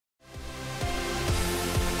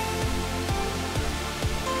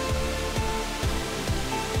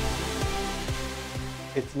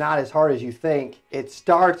It's not as hard as you think. It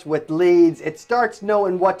starts with leads. It starts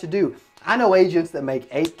knowing what to do. I know agents that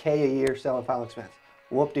make $8K a year selling final expense.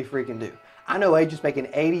 Whoop-de-freaking do. I know agents making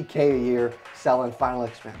 $80K a year selling final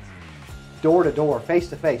expense. Door to door, face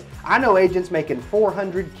to face. I know agents making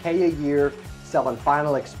 $400K a year selling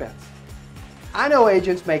final expense. I know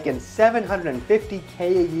agents making $750K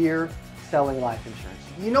a year selling life insurance.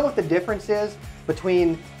 You know what the difference is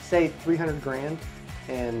between, say, 300 grand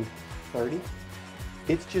and 30?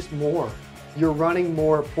 It's just more. You're running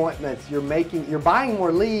more appointments, you're buying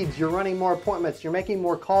more leads, you're running more appointments, you're making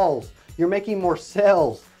more calls, you're making more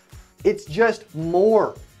sales. It's just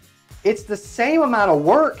more. It's the same amount of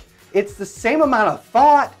work, it's the same amount of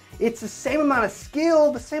thought, it's the same amount of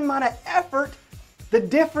skill, the same amount of effort. The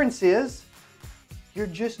difference is you're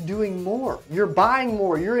just doing more. You're buying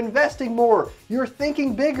more, you're investing more, you're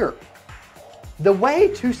thinking bigger. The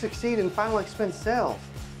way to succeed in final expense sales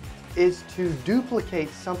is to duplicate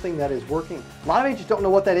something that is working. A lot of agents don't know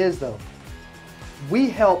what that is though. We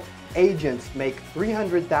help agents make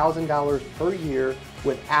 $300,000 per year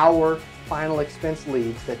with our final expense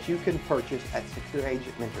leads that you can purchase at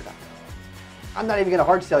secureagentmentor.com. I'm not even gonna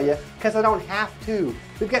hard sell you because I don't have to.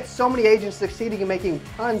 We've got so many agents succeeding and making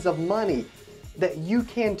tons of money that you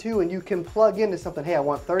can too, and you can plug into something. Hey, I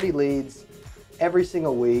want 30 leads every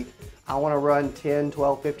single week. I wanna run 10,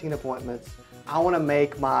 12, 15 appointments. I want to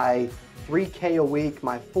make my 3K a week,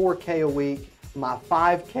 my 4K a week, my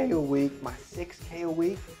 5K a week, my 6K a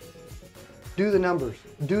week. Do the numbers,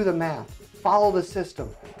 do the math, follow the system,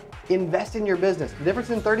 invest in your business. The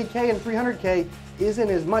difference in 30K and 300K isn't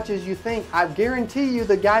as much as you think. I guarantee you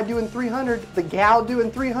the guy doing 300, the gal doing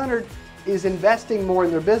 300 is investing more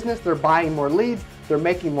in their business, they're buying more leads, they're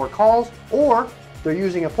making more calls, or they're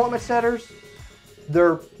using appointment setters,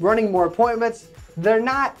 they're running more appointments. They're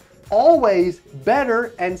not always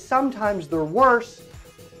better, and sometimes they're worse.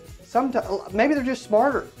 Sometimes, maybe they're just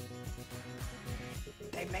smarter.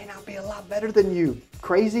 They may not be a lot better than you.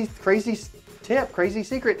 Crazy tip, crazy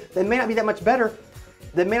secret. They may not be that much better.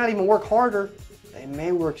 They may not even work harder. They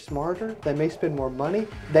may work smarter. They may spend more money.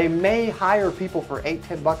 They may hire people for $8,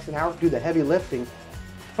 $10 an hour to do the heavy lifting.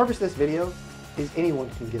 The purpose of this video is anyone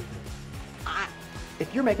can get this.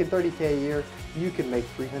 If you're making 30K a year, you can make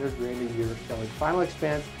 300 grand a year selling final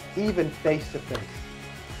expense, even face-to-face.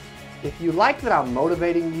 If you like that I'm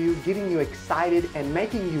motivating you, getting you excited, and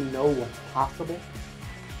making you know what's possible,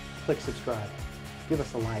 click subscribe, give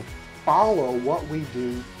us a like, follow what we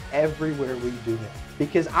do everywhere we do it.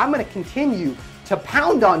 Because I'm going to continue to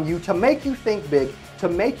pound on you to make you think big, to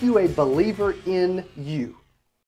make you a believer in you.